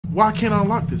Why can't I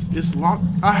unlock this? It's locked.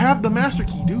 I have the master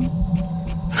key, dude.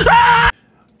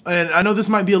 And I know this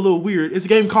might be a little weird. It's a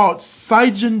game called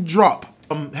Seijun Drop.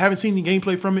 Haven't seen any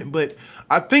gameplay from it, but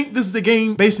I think this is a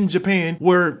game based in Japan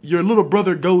where your little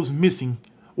brother goes missing,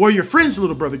 or your friend's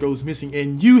little brother goes missing,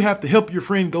 and you have to help your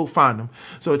friend go find him.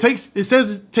 So it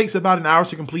says it takes about an hour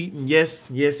to complete, and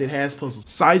yes, it has puzzles.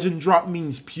 Seijun Drop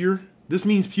means pure. This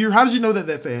means pure. How did you know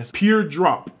that fast? Pure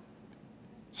drop.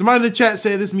 Somebody in the chat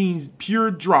said this means pure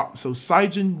drop. So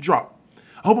Seijun Drop.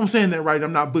 I hope I'm saying that right.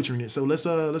 I'm not butchering it. So let's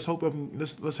hurry up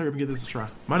and give this a try.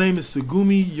 My name is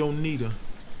Sugumi Yonida.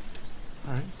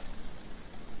 All right.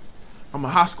 I'm a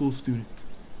high school student.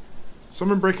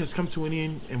 Summer break has come to an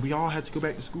end, and we all had to go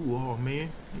back to school. Oh man,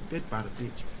 ain't that about a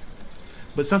bitch.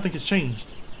 But something has changed.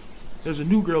 There's a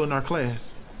new girl in our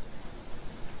class.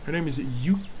 Her name is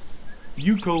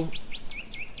Yuko.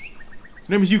 Her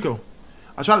name is Yuko.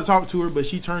 I tried to talk to her, but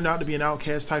she turned out to be an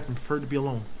outcast type and preferred to be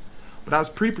alone. But I was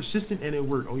pretty persistent, and it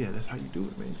worked. Oh yeah, that's how you do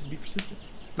it, man. Just be persistent.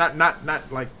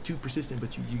 Not like too persistent,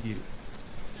 but you get it.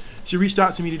 She reached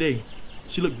out to me today.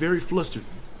 She looked very flustered.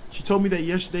 She told me that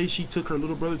yesterday she took her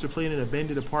little brother to play in an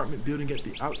abandoned apartment building at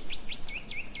the out.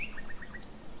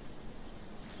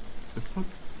 The fuck?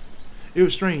 It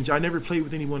was strange. I never played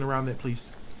with anyone around that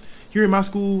place. Here in my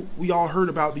school, we all heard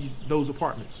about those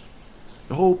apartments.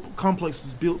 The whole complex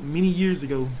was built many years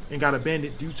ago and got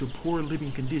abandoned due to poor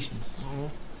living conditions.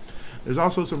 There's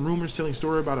also some rumors telling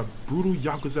story about a brutal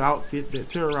Yakuza outfit that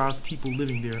terrorized people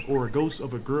living there, or a ghost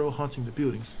of a girl haunting the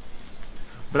buildings.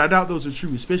 But I doubt those are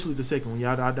true, especially the second one.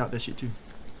 Yeah, I doubt that shit too.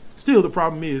 Still, the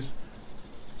problem is,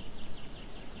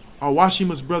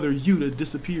 Awashima's brother Yuta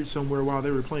disappeared somewhere while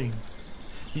they were playing.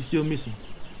 He's still missing.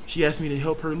 She asked me to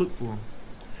help her look for him.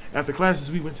 After classes,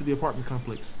 we went to the apartment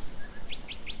complex.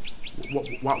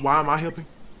 Why am I helping?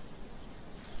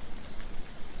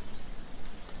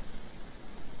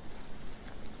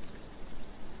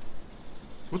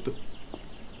 What the?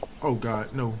 Oh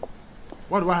God, no.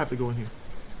 Why do I have to go in here?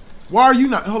 Why are you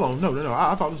not? Hold on, no.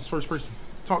 I thought this was first person.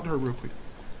 Talk to her real quick.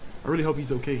 I really hope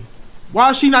he's okay.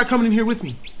 Why is she not coming in here with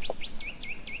me?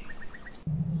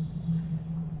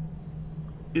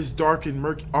 It's dark and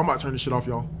murky. Oh, I'm about to turn this shit off,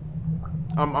 y'all.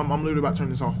 I'm literally about to turn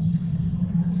this off.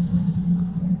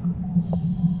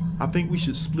 I think we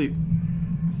should split.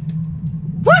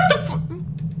 What the fuck?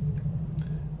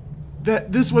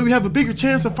 This way we have a bigger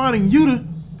chance of finding Yuta.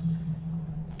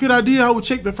 Good idea. I would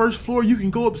check the first floor. You can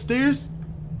go upstairs.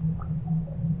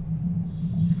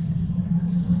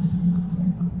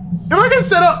 Am I getting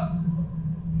set up?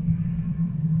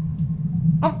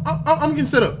 I'm getting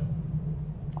set up.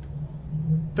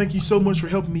 Thank you so much for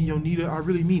helping me, Yonita. I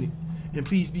really mean it. And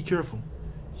please be careful.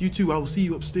 You too. I will see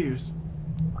you upstairs.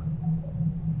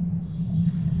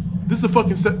 This is a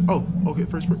fucking set. Oh, okay.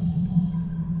 First person.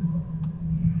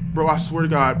 Bro, I swear to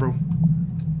God, bro.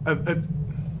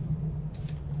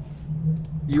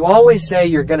 You always say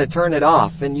you're gonna turn it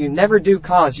off, and you never do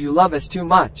cause you love us too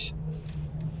much.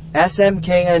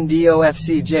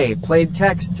 SMKNDOFCJ played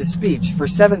text-to-speech for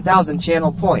 7,000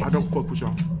 channel points. I don't fuck with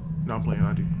y'all. No, I'm playing.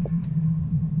 I do.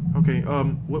 Okay,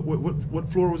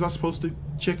 what floor was I supposed to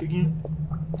check again?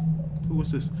 Who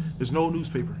was this? There's no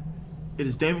newspaper. It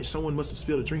is damaged. Someone must have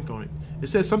spilled a drink on it. It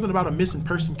says something about a missing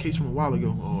person case from a while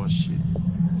ago. Oh, shit.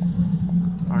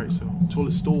 Alright, so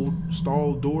toilet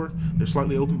stall door. They're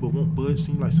slightly open but won't budge.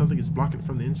 Seems like something is blocking it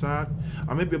from the inside.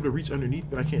 I may be able to reach underneath,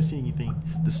 but I can't see anything.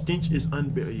 The stench is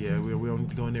unbearable. Yeah, we don't need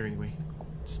to go in there anyway.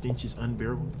 Stench is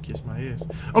unbearable. Kiss my ass.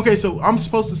 Okay, so I'm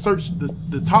supposed to search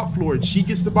the top floor and she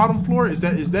gets the bottom floor? Is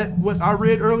that what I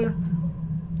read earlier?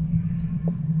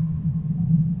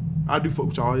 I do fuck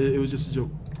with y'all. It was just a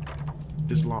joke.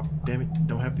 This lock. Damn it.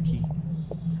 Don't have the key.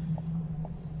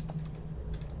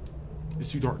 It's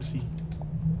too dark to see.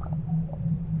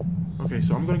 Okay,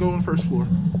 so I'm gonna go on the first floor.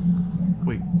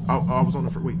 Wait, I was on the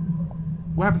first. Wait,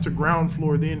 what happened to ground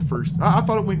floor then first? I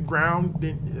thought it went ground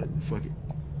then. Fuck it.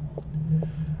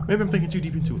 Maybe I'm thinking too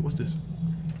deep into it. What's this?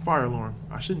 Fire alarm.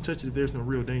 I shouldn't touch it if there's no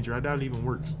real danger. I doubt it even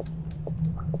works.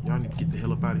 Y'all need to get the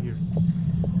hell up out of here.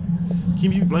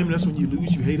 Keep you blaming us when you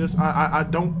lose? You hate us? I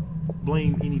don't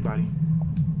blame anybody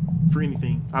for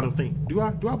anything. I don't think. Do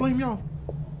I blame y'all?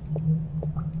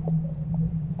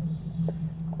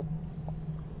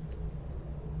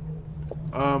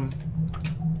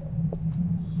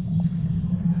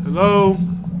 Hello?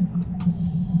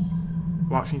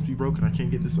 Lock seems to be broken. I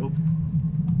can't get this open.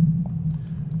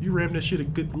 You ran that shit a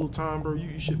good little time, bro.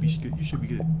 You should be good. You should be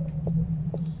good.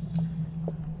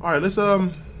 All right, let's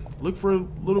look for a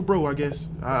little bro, I guess.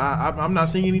 I'm not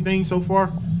seeing anything so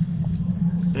far.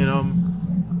 And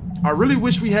I really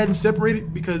wish we hadn't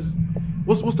separated, because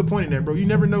What's the point in that, bro? You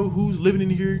never know who's living in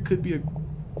here. It could be a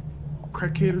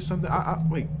crackhead or something.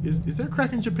 Wait, is there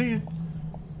crack in Japan?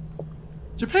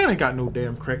 Japan ain't got no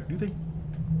damn crack, do they?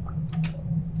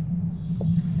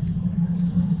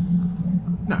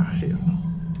 Nah, hell no.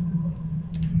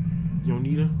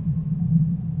 Yonita?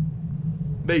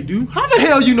 They do? How the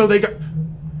hell you know they got...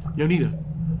 Yonita.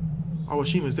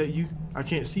 Awashima, is that you? I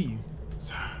can't see you.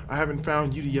 I haven't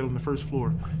found you yet on the first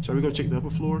floor. Shall we go check the upper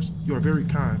floors? You are very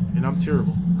kind, and I'm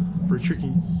terrible for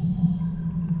tricking...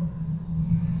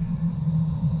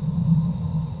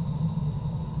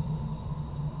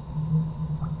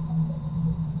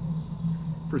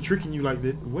 For tricking you like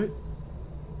that. What?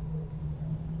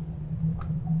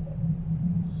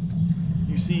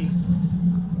 You see,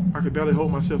 I could barely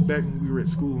hold myself back when we were at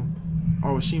school.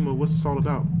 Awashima, what's this all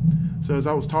about? So as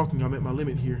I was talking, I'm at my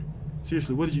limit here.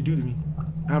 Seriously, what did you do to me?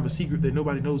 I have a secret that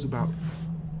nobody knows about.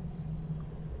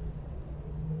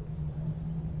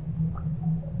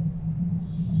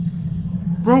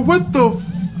 Bro, what the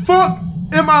fuck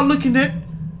am I looking at?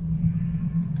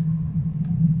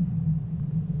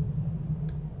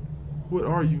 What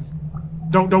are you?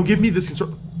 Don't give me this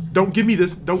control. Don't give me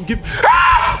this. Don't give.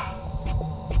 Ah!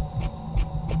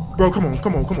 Bro, come on.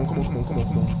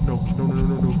 No.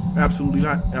 Absolutely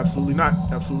not. Absolutely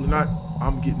not.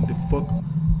 I'm getting the fuck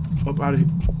up out of here.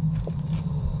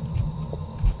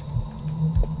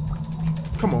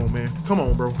 Come on, man. Come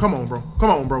on, bro.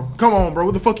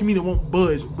 What the fuck you mean it won't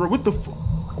budge? Bro, what the fuck?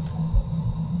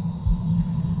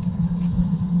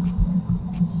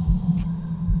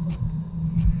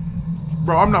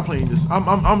 Bro, I'm not playing this.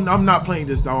 I'm not playing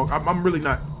this, dog. I'm really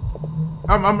not.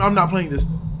 I'm not playing this.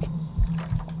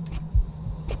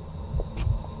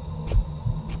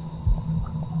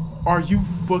 Are you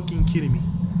fucking kidding me?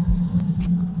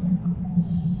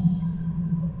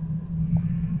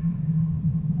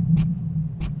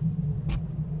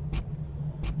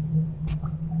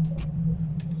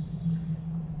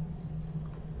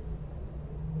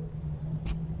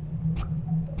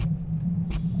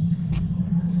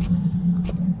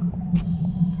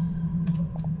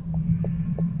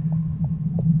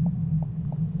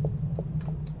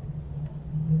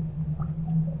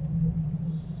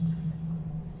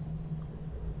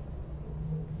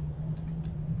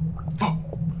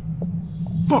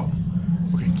 Fuck.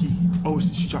 Okay, key. Oh,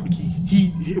 she dropped the key.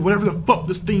 He whatever the fuck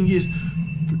this thing is.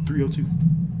 302.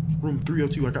 Room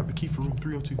 302. I got the key for room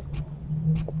 302.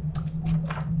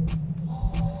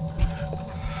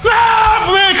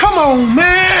 Ah, man, come on,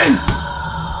 man.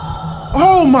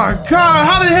 Oh my God,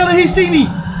 how the hell did he see me?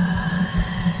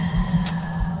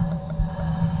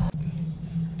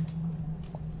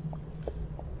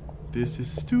 This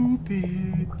is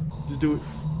stupid. Just do it.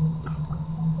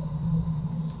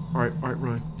 All right,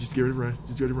 run. Just get ready to run.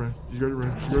 Just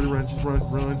run.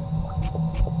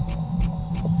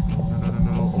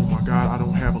 No. Oh my God, I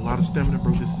don't have a lot of stamina,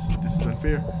 bro. This is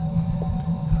unfair.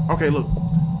 Okay, look.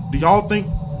 Do y'all think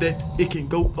that it can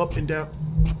go up and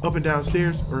down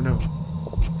stairs or no?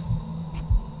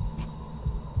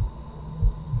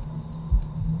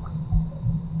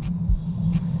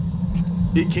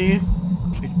 It can.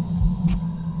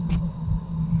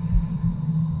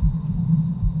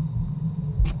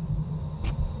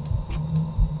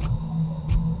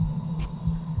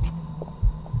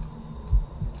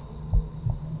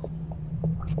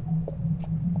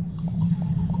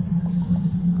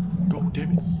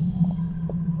 Damn it.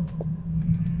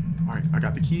 Alright, I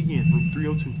got the key again. Room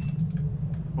 302.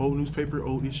 Old newspaper,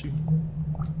 old issue.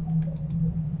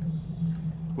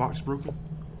 Lock's broken.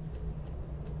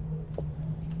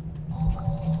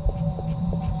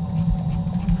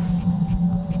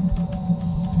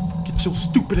 Get your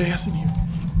stupid ass in here.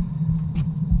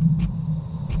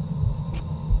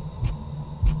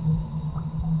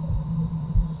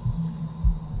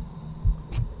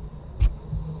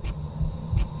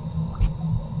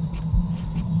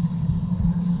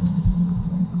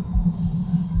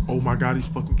 Oh my God, he's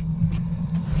fucking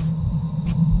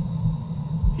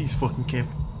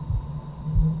camping.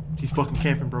 He's fucking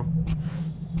camping, bro.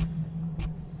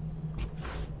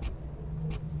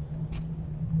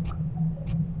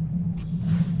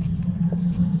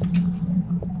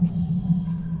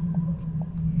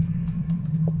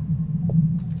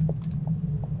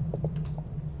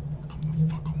 Come the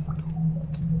fuck on, dog.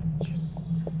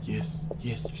 Yes,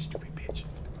 you stupid bitch.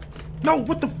 No,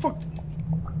 what the fuck?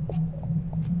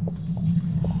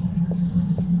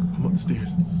 I'm up the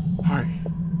stairs. All right.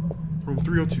 Room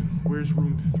 302. Where's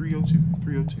room 302?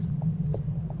 302.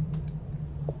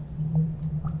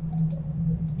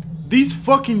 These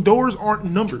fucking doors aren't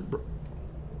numbered, bro.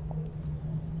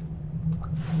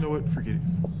 You know what? Forget it.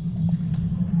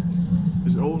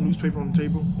 There's an old newspaper on the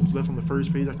table. It was left on the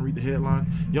first page. I can read the headline.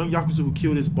 Young Yakuza who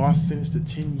killed his boss sentenced to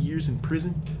 10 years in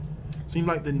prison. Seemed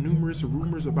like the numerous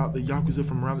rumors about the Yakuza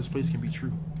from around this place can be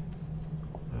true.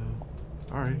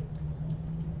 Alright.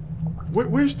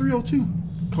 Where's 302?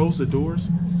 Close the doors.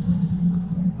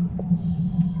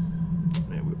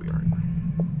 Man, we'll be alright.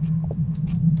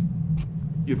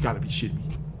 You've got to be shitting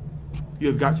me. You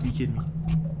have got to be kidding me.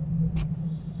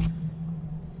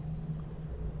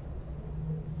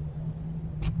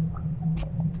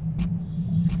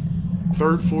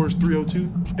 Third floor is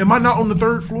 302. Am I not on the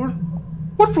third floor?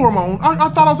 What floor am I on? I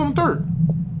thought I was on the third.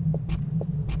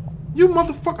 You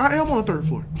motherfucker, I am on the third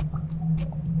floor.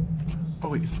 Oh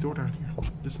wait, it's the door down here.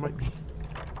 This might be.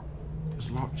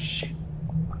 It's locked. Shit.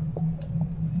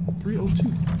 302.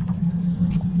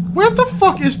 Where the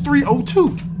fuck is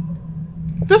 302?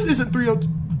 This isn't 302.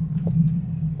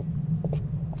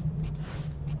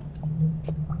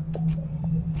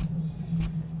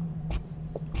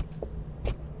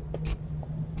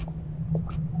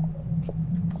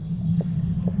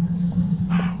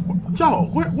 Y'all,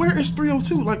 where is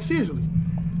 302? Like, seriously.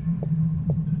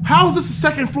 How is this the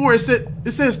second floor? It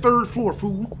says third floor,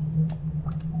 fool.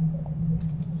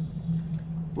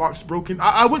 Lock's broken.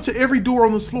 I went to every door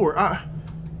on this floor.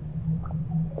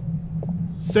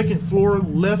 Second floor,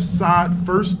 left side,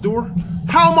 first door.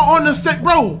 How am I on the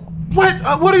bro?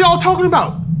 What are y'all talking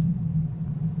about?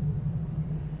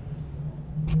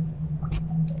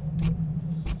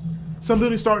 Some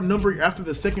buildings start numbering after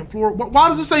the second floor. Why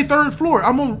does it say third floor?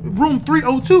 I'm on room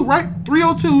 302, right?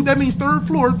 302, that means third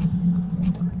floor.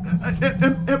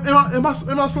 Am I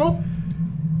slow?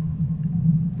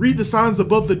 Read the signs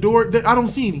above the door. I don't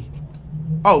see any.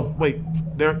 Oh, wait.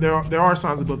 There are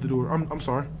signs above the door. I'm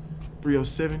sorry.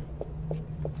 307.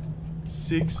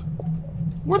 6.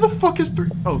 Where the fuck is 3?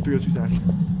 Oh, 302's down here.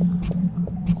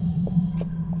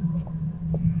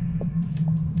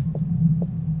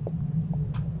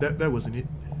 That wasn't it.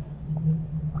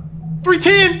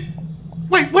 310.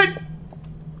 Wait, what?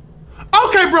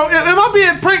 Okay, bro. Am I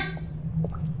being pranked?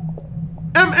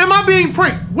 Am I being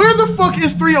pranked? Where the fuck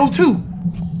is 302?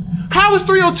 How is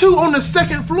 302 on the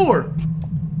second floor?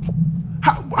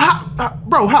 How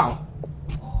bro, how?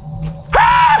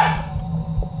 Ah!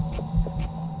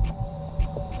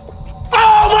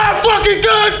 Oh my fucking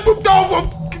god!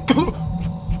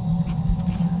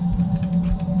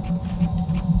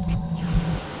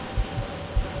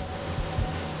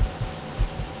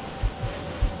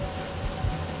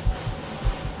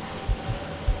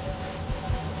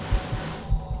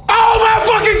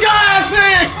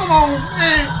 Come on,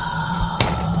 man.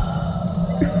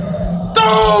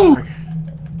 Dude!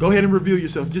 Go ahead and reveal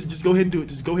yourself. Just go ahead and do it.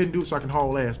 Just go ahead and do it so I can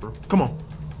haul ass, bro. Come on.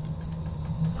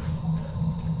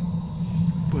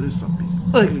 But it's something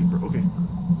ugly, bro. Okay.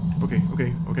 Okay.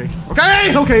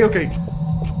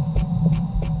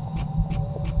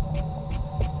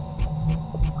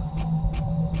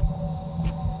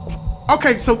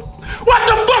 Okay, so what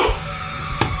the fuck?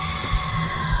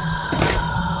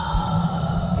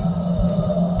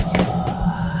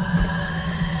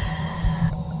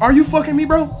 Are you fucking me,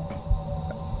 bro?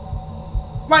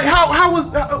 Like, how was,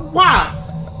 why?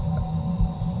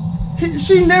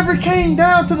 She never came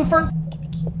down to the first. Get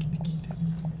the key down.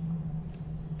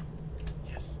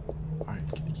 Yes. All right,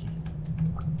 get the key.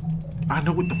 I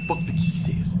know what the fuck the key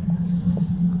says.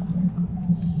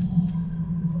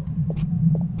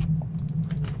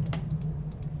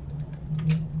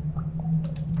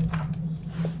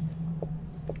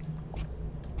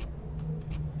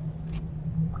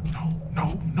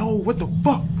 No, what the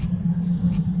fuck?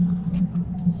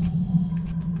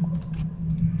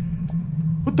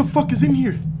 What the fuck is in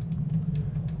here?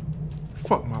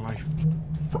 Fuck my life.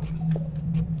 Fuck.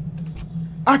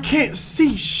 I can't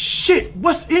see shit.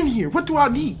 What's in here? What do I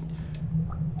need?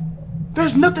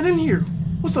 There's nothing in here.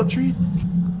 What's up, Tree?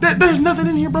 There's nothing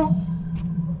in here, bro.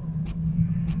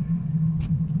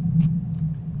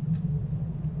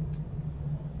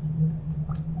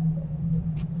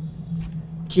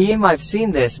 Keem, I've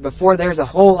seen this before. There's a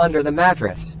hole under the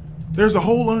mattress. There's a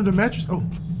hole under the mattress? Oh.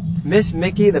 Miss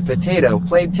Mickey the Potato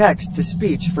played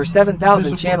text-to-speech for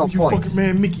 7,000 channel points. Fucking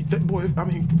man, Mickey. That boy, I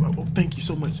mean, oh, thank you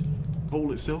so much.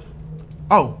 Hole itself.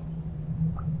 Oh.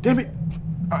 Damn it.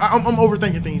 I'm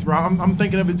overthinking things, bro. I'm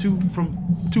thinking of it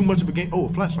from too much of a game. Oh, a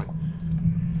flashlight.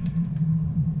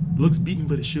 Looks beaten,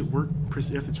 but it should work. Press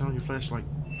F to turn on your flashlight.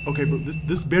 Okay, bro.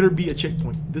 This better be a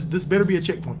checkpoint. This better be a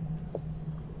checkpoint.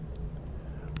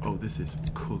 Oh, this is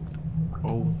cooked.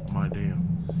 Oh my damn.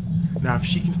 Now if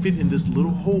she can fit in this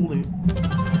little hole in,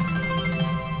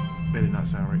 that did not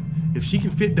sound right. If she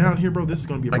can fit down here, bro, this is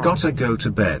gonna be a problem. I gotta go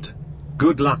to bed.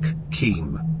 Good luck,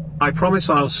 Keem. I promise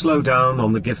I'll slow down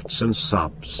on the gifts and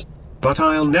subs. But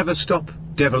I'll never stop,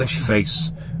 devilish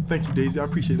face. Thank you, Daisy. I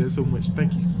appreciate that so much.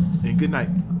 Thank you. And good night.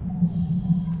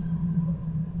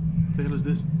 What the hell is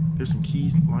this? There's some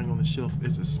keys lying on the shelf.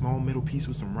 There's a small metal piece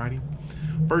with some writing.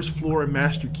 First floor and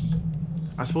master key.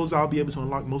 I suppose I'll be able to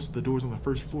unlock most of the doors on the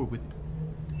first floor with it.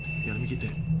 Yeah, let me get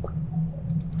that.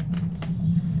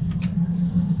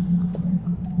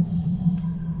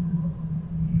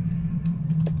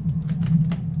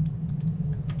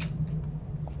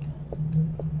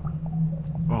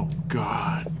 Oh,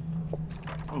 God.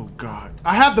 Oh, God.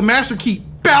 I have the master key.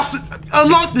 Bastard!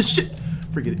 Unlock the shit!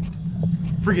 Forget it.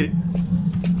 Forget it.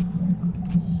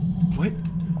 What?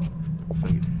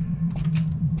 Fuck it.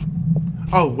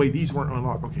 Oh, wait. These weren't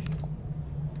unlocked. Okay.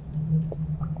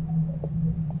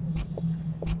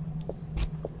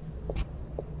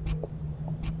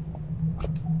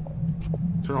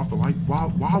 Turn off the light.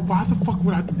 Why the fuck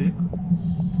would I do that?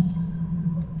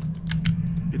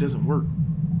 It doesn't work.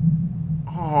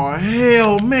 Oh,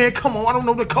 hell, man. Come on. I don't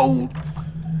know the code.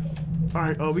 All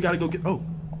right. We got to go get... Oh,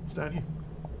 what's down here?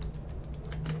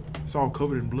 It's all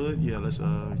covered in blood. Yeah, let's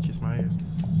kiss my ass.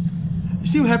 You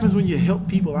see what happens when you help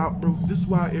people out, bro? This is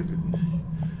why...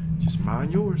 Just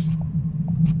mind yours.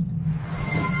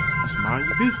 Just mind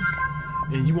your business.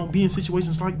 And you won't be in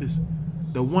situations like this.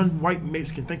 The one white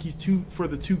Mexican, thank you for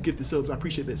the 2 gifted subs. I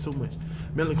appreciate that so much.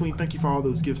 Melon Queen, thank you for all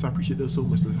those gifts. I appreciate those so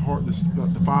much. The heart, the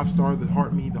 5-star, the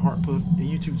heart me, the heart puff, and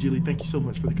you too, Jilly. Thank you so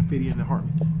much for the confetti and the heart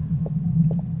me.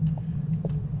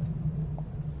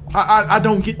 I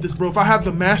don't get this, bro. If I have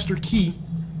the master key,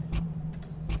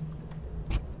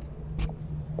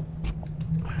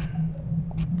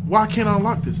 why can't I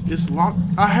unlock this? It's locked.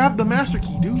 I have the master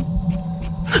key, dude.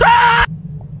 Ah!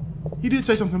 He did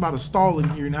say something about a stall in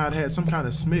here and how it had some kind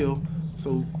of smell.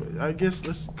 So I guess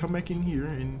let's come back in here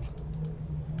and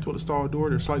toward the stall door.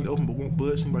 They're slightly open but won't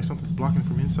budge. Seems like something's blocking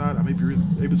from inside. I may be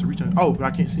able to reach on. Oh, but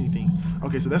I can't see anything.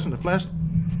 Okay, so that's in the flash.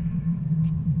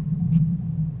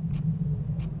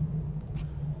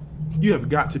 You have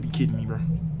got to be kidding me, bro.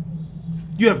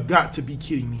 You have got to be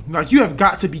kidding me. Like, you have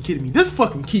got to be kidding me. This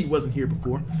fucking key wasn't here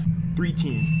before.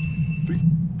 310.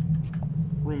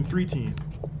 Room 310.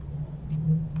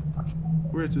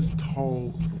 Where's this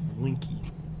tall, lanky,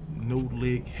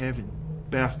 no-leg having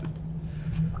bastard?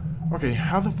 Okay,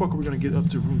 how the fuck are we gonna get up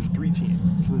to room 310?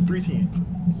 Room 310.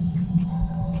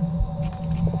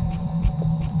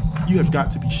 You have got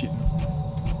to be shitting me.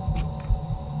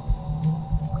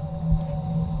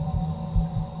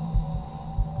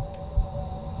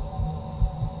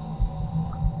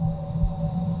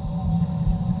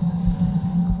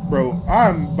 Bro,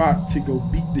 I'm about to go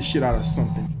beat the shit out of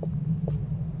something.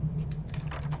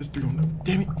 It's 309.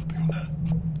 Damn it. 309.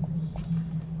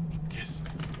 Yes.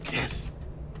 Yes.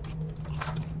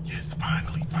 Yes,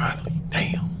 finally. Finally.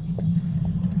 Damn.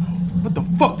 What the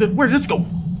fuck? Where'd this go?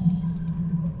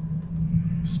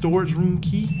 Storage room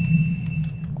key?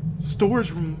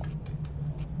 Storage room.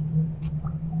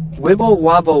 Wibble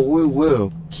wobble woo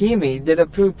woo. Kimi did a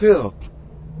poo poo.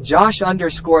 Josh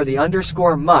underscore the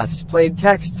underscore must played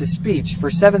text to speech for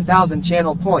 7,000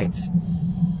 channel points.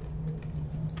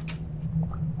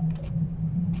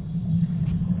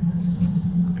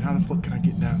 And how the fuck can I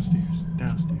get downstairs?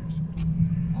 Downstairs.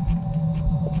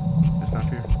 That's not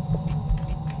fair.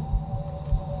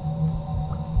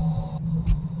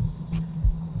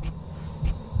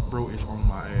 Bro is on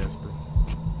my ass, bro.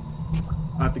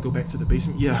 I have to go back to the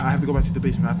basement. Yeah, I have to go back to the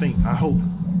basement. I think. I hope.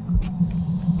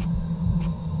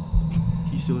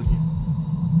 He's still in here.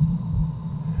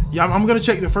 Yeah, I'm gonna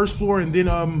check the first floor and then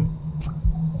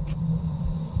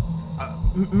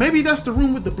maybe that's the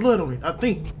room with the blood on it. I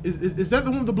think is that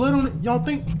the one with the blood on it? Y'all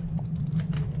think?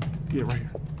 Yeah, right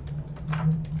here. All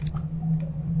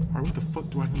right, what the fuck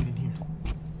do I need in here?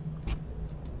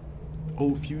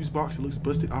 Old fuse box. It looks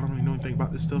busted. I don't really know anything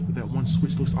about this stuff, but that one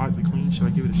switch looks oddly clean. Should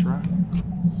I give it a try?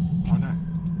 Why not?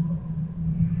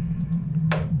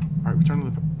 All right, we turned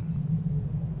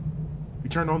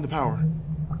on the power.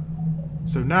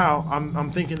 So now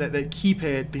I'm thinking that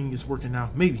keypad thing is working now.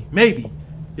 Maybe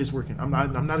it's working. I'm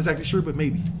not exactly sure, but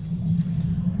maybe.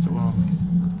 So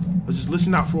let's just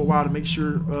listen out for a while to make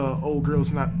sure old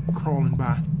girl's not crawling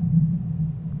by.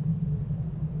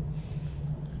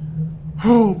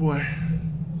 Oh boy.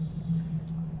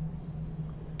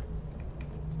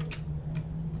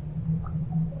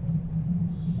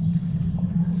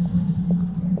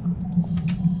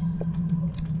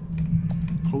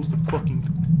 Close the fucking...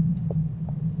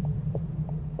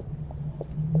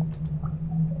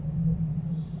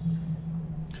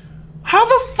 How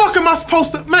the fuck am I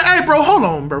supposed to... Man, hey, bro, hold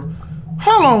on, bro.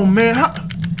 Hold on, man.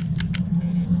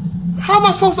 How How am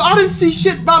I supposed to? I didn't see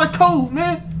shit by the code,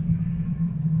 man.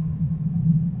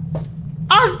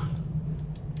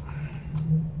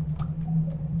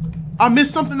 I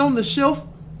missed something on the shelf.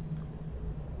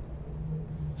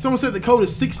 Someone said the code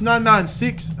is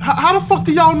 6996. How the fuck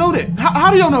do y'all know that? How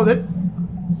do y'all know that?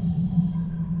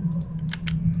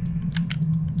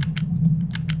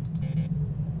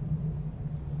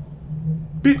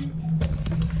 Bitch.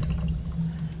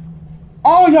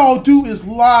 All y'all do is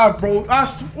lie, bro. Ooh,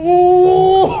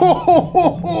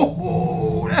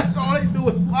 that's all they do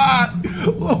is lie.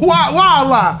 Why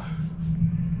lie?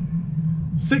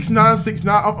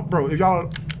 6969, bro. If y'all,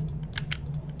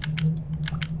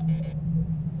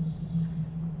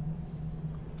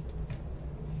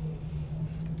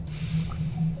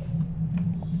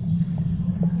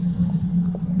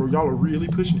 bro, y'all are really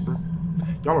pushing it, bro.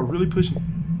 Y'all are really pushing it.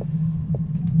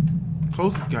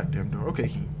 Close this goddamn door. Okay,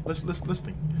 Keem. Let's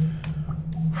think.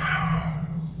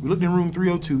 We looked in room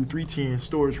 302, 310,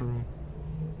 storage room.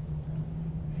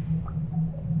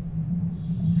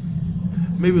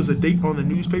 Maybe it was a date on the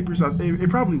newspapers. It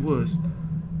probably was.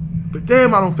 But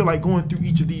damn, I don't feel like going through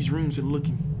each of these rooms and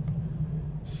looking.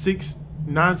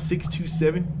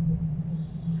 69627.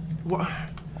 What?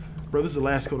 Bro, this is the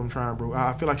last code I'm trying, bro.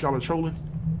 I feel like y'all are trolling.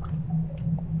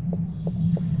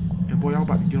 And boy, y'all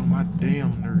about to get on my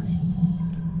damn nerves.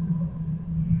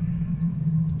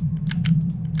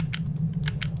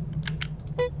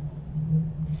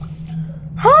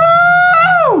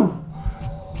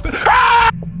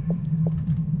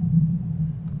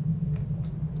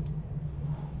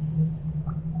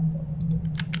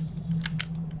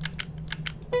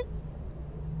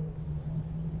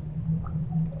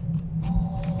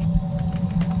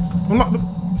 Unlock the.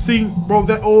 See, bro,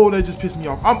 that just pissed me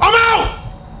off. I'm out!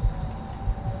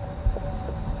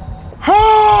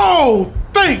 Oh,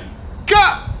 thank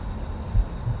God!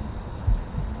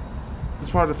 This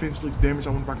part of the fence looks damaged. I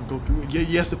wonder if I can go through it. Yeah,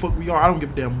 yes, the fuck we are. I don't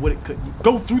give a damn what it could.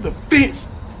 Go through the fence,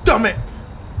 dumb it.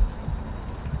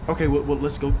 Okay, well,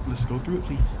 let's go through it,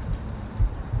 please,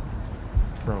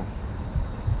 bro.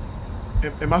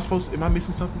 Am I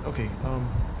missing something? Okay,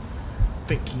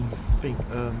 think, Keem. Think,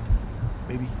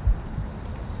 maybe.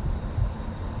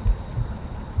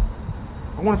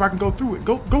 I wonder if I can go through it.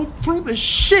 Go through the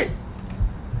shit.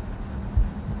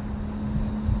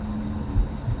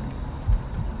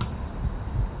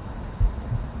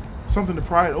 Something to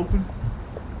pry it open.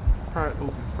 Pry it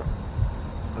open.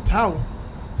 A towel.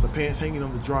 Some pants hanging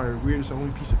on the dryer. Weird, it's the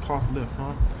only piece of cloth left,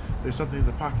 huh? There's something in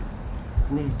the pocket.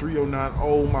 Room 309.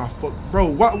 Oh my fuck.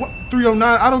 Bro, what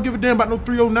 309? I don't give a damn about no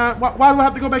 309. Why do I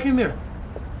have to go back in there?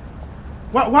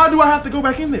 Why do I have to go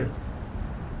back in there?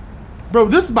 Bro,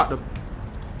 this is about to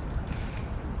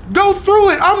go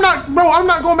through it. I'm not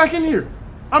going back in here.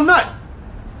 I'm not.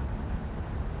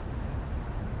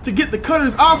 To get the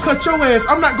cutters, I'll cut your ass.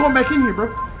 I'm not going back in here,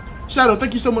 bro. Shadow,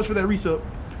 thank you so much for that resub.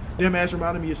 Damn ass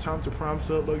reminded me it's time to prime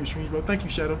sub, load your streams, bro. Thank you,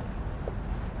 Shadow.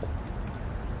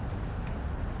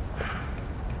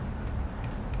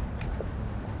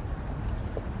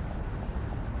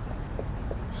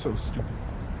 So stupid.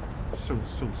 So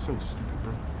stupid,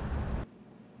 bro.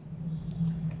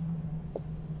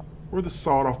 Where'd the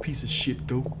sawed off piece of shit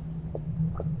go?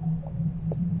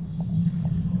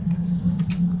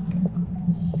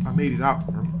 I made it out,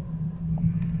 bro.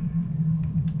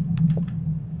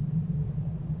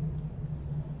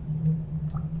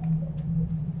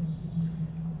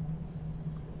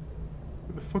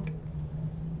 Where the fuck?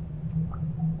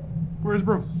 Where's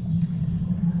bro?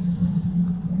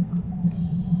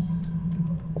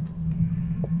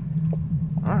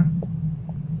 Alright.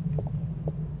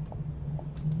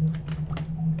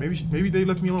 Maybe they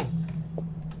left me alone.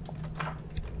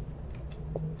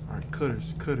 Alright,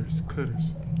 cutters.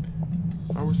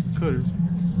 If I were some cutters,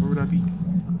 where would I be?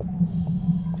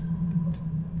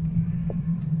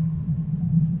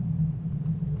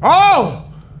 Oh!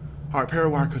 Alright, pair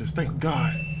of wire cutters, thank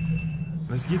God.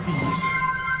 Let's get these.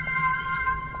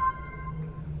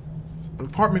 The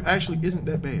apartment actually isn't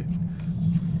that bad.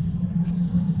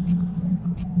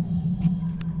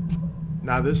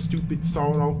 Now this stupid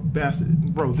sawed off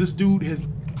bastard. Bro, this dude has...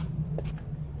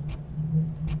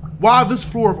 Why this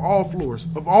floor of all floors?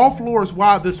 Of all floors,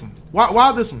 why this one?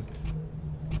 Why this one?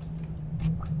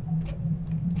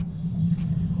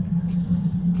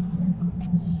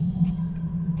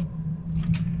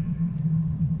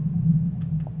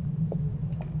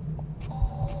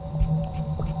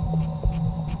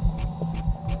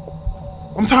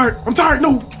 I'm tired.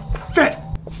 No, fat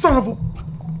son of a...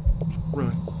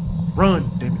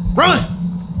 Run, damn it. Run!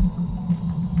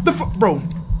 The fuck, bro.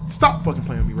 Stop fucking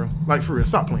playing with me, bro. Like, for real,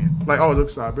 stop playing. Like, all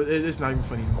jokes aside, bro. It's not even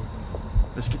funny anymore.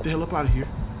 Let's get the hell up out of here.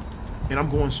 And I'm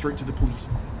going straight to the police.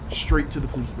 Straight to the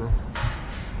police, bro.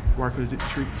 Why could it hit the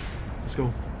tree? Let's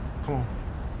go. Come on.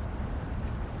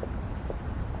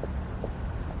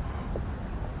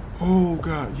 Oh,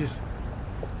 God. Yes.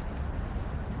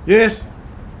 Yes.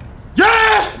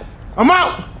 Yes! I'm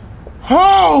out.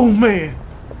 Oh, man.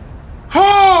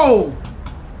 Oh,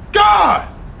 God.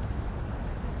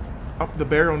 The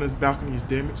barrier on this balcony is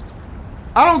damaged.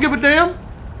 I don't give a damn.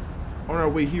 On our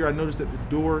way here, I noticed that the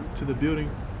door to the building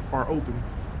are open.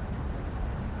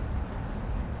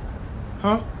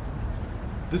 Huh?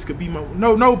 This could be my...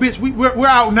 No, bitch. We're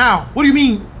out now. What do you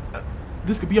mean?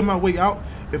 This could be on my way out.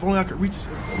 If only I could reach this.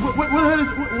 What the hell is...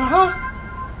 huh?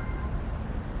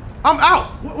 I'm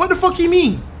out. What the fuck you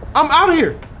mean? I'm out of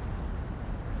here.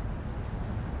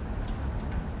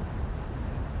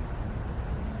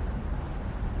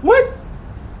 What?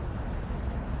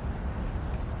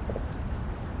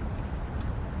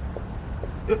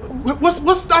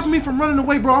 What's stopping me from running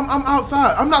away, bro? I'm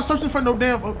outside. I'm not searching for no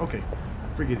damn... okay.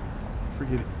 Forget it.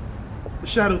 Forget it.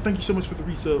 Shadow, thank you so much for the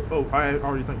resub. Oh, I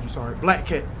already thank you. Sorry. Black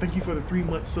Cat, thank you for the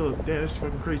 3-month sub. Damn, that's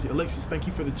fucking crazy. Alexis, thank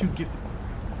you for the 2 gifted.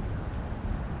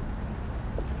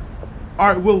 All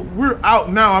right, well, we're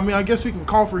out now. I mean, I guess we can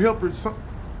call for help or something.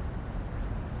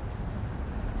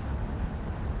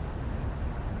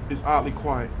 It's oddly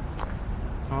quiet.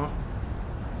 Huh?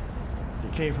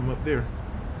 It came from up there.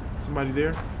 Somebody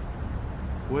there?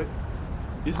 What?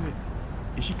 Isn't it?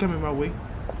 Is she coming my way?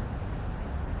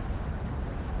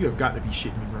 You have got to be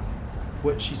shitting me, bro.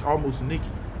 What? She's almost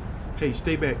naked. Hey,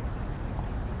 stay back.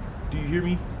 Do you hear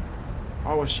me?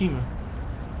 Awashima.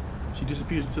 She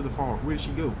disappears into the fog. Where did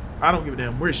she go? I don't give a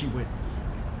damn where she went.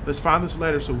 Let's find this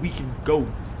ladder so we can go.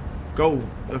 Go.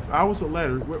 If I was a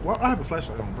ladder... well, I have a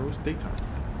flashlight on, bro. It's daytime.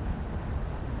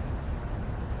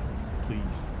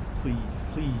 Please. Please.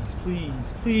 Please.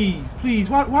 Please. Please. Please.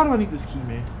 Why do I need this key,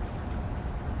 man?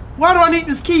 Why do I need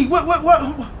this key? What?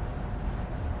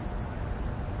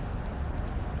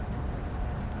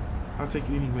 I'll take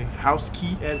it anyway. House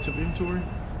key added to inventory.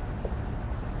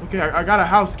 Okay, I got a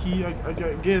house key, I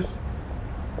guess.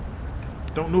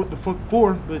 Don't know what the fuck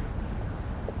for, but...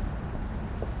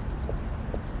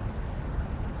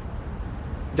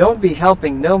 Don't be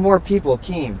helping no more people,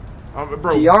 Keem.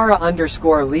 Bro.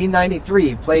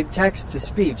 Tiara_Lee93 played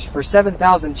text-to-speech for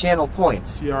 7,000 channel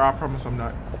points. Tiara, I promise I'm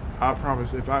not. I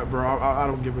promise. If I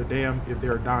don't give a damn if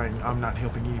they're dying. I'm not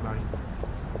helping anybody.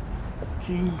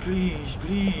 King, please,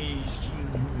 King.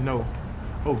 No.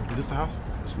 Oh, is this the house?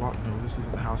 It's locked. No, this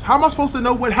isn't the house. How am I supposed to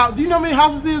know what house? Do you know how many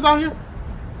houses there is out here?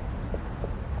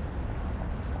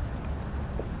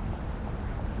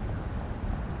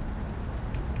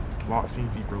 Lock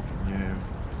seems to be broken. Yeah.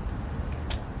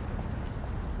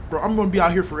 Bro, I'm gonna be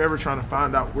out here forever trying to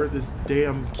find out where this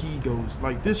damn key goes.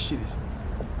 Like, this shit is...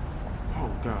 oh,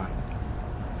 God.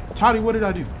 Toddy, what did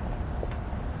I do?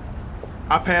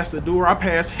 I passed the door. I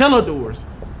passed hella doors.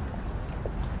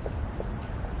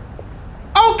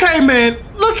 Okay, man.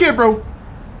 Look here, bro.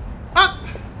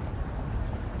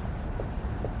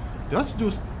 Did I just do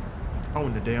a... oh,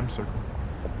 in the damn circle.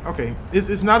 Okay.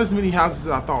 It's not as many houses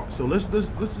as I thought. So let's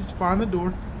just find the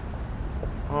door.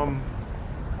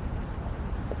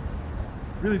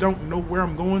 Really don't know where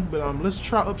I'm going, but let's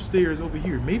try upstairs over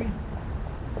here. Maybe.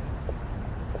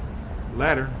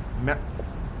 Ladder. Map.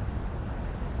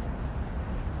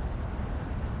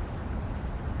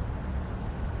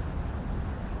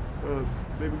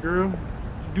 Baby girl, you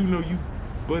do know you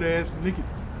butt ass naked,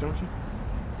 don't you?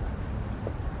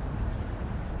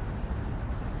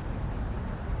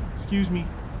 Excuse me.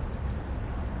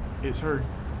 It's her.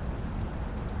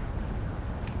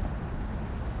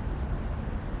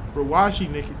 Bro, why is she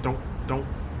naked? Don't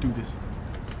do this.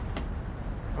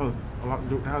 Oh, I locked the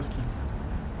door with the house key.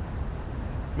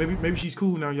 Maybe she's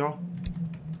cool now, y'all.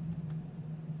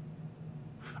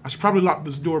 I should probably lock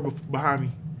this door behind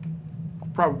me.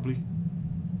 Probably.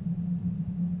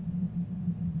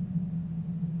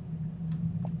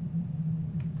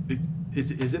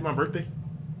 Is it my birthday?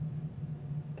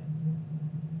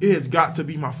 It has got to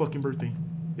be my fucking birthday.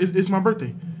 It's my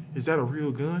birthday. Is that a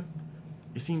real gun?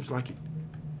 It seems like it.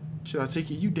 Should I take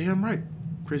it? You damn right.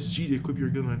 Press G to equip your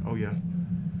gun. Oh, yeah.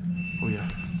 Oh, yeah.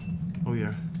 Oh,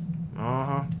 yeah.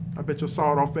 Uh-huh. I bet your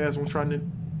sawed off fast won't try to...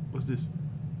 what's this?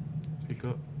 Pick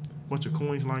up. Bunch of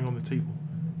coins lying on the table.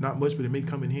 Not much, but it may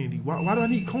come in handy. Why do I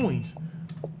need coins?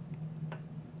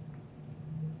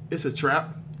 It's a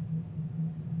trap.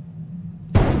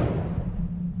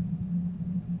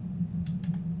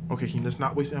 Okay, Keem, let's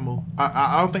not waste ammo.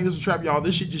 I don't think this is a trap, y'all.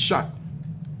 This shit just shot.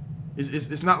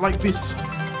 It's not like fish.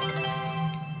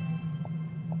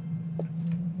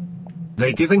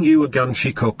 They giving you a gun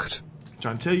she cooked. I'm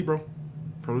trying to tell you, bro.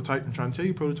 Prototype, I'm trying to tell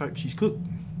you, Prototype, she's cooked.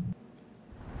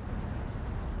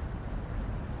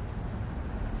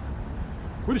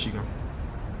 Where did she go?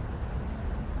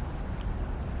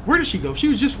 Where did she go? She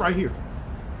was just right here.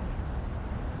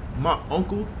 My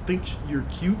uncle thinks you're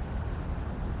cute.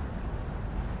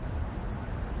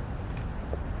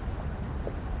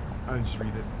 I didn't just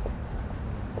read it.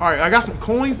 Alright, I got some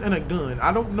coins and a gun.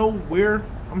 I don't know where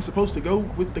I'm supposed to go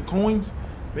with the coins.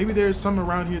 Maybe there's some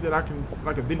around here that I can,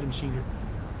 like a vending machine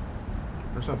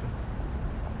or something.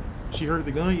 She heard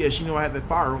the gun? Yeah, she knew I had that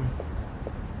fire on me.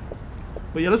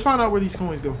 But yeah, let's find out where these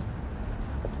coins go.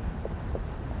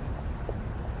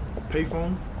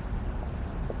 Payphone.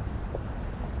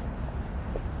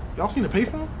 Y'all seen a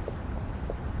payphone?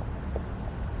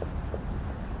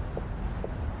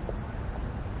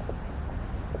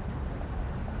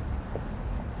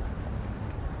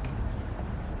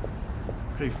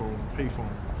 Payphone.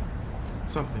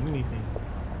 Something,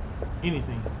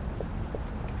 anything.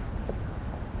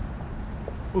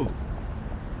 Ooh.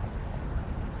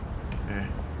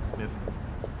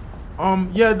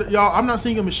 Nothing. Yeah, y'all, I'm not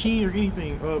seeing a machine or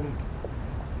anything.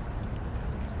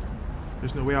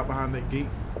 There's no way out behind that gate.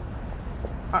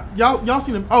 Y'all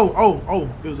seen them?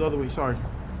 Oh, it was the other way. Sorry.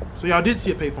 So y'all did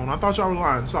see a payphone. I thought y'all were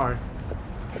lying. Sorry.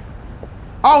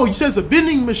 Oh, you said it's a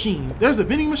vending machine. There's a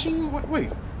vending machine? Wait,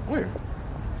 where?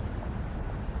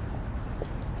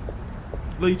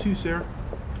 Love you too, Sarah.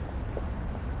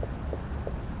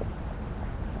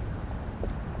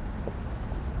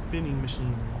 Vending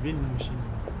machine.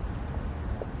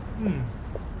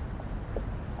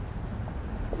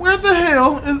 Where the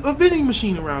hell is a vending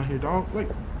machine around here, dog? Like,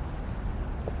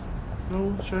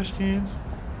 no trash cans.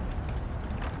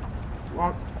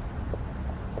 Locked.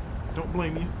 Don't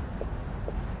blame you.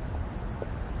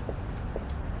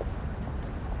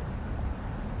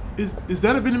 Is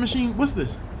that a vending machine? What's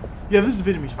this? Yeah, this is a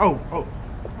vending machine.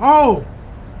 Oh!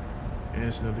 And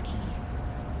it's another key.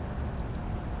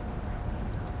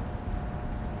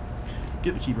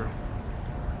 Get the key, bro.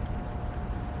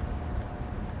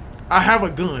 I have a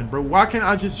gun, bro. Why can't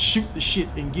I just shoot the shit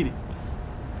and get it?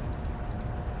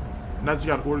 And I just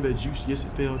gotta order that juice. Yes, it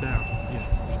fell down. Yeah.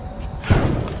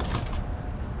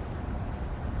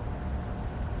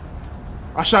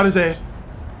 I shot his ass.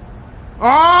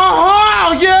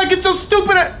 Oh, yeah, get your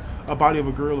stupid ass. A body of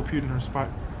a girl appeared in her spot,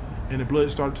 and the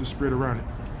blood started to spread around it.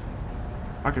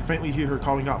 I could faintly hear her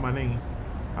calling out my name.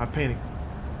 I panicked.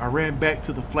 I ran back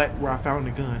to the flat where I found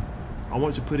the gun. I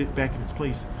wanted to put it back in its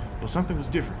place, but something was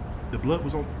different. The blood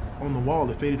was on the wall.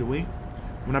 It faded away.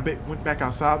 When I went back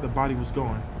outside, the body was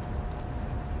gone.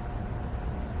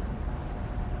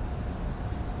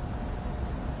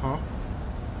 Huh?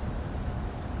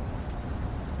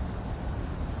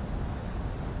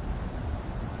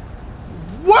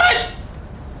 What?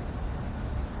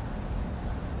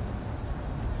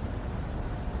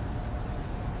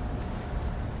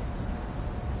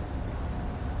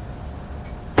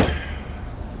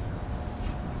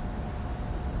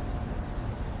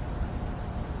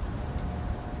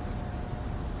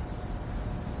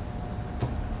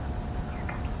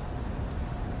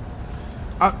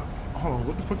 Hold on,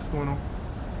 what the fuck is going on?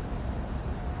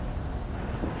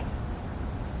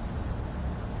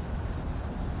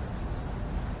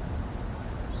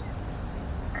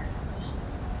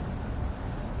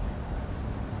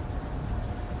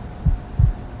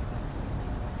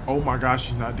 Oh my gosh,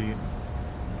 she's not dead.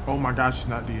 Oh my gosh, she's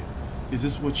not dead. Is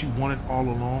this what you wanted all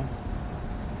along?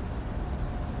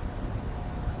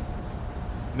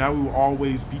 Now we will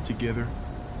always be together.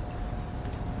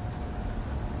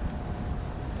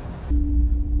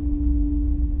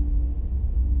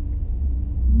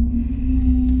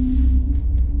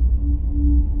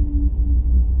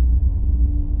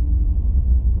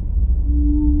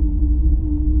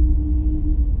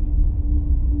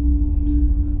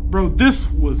 Bro, this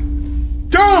was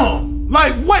dumb.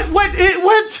 Like, what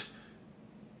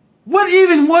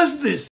even was this?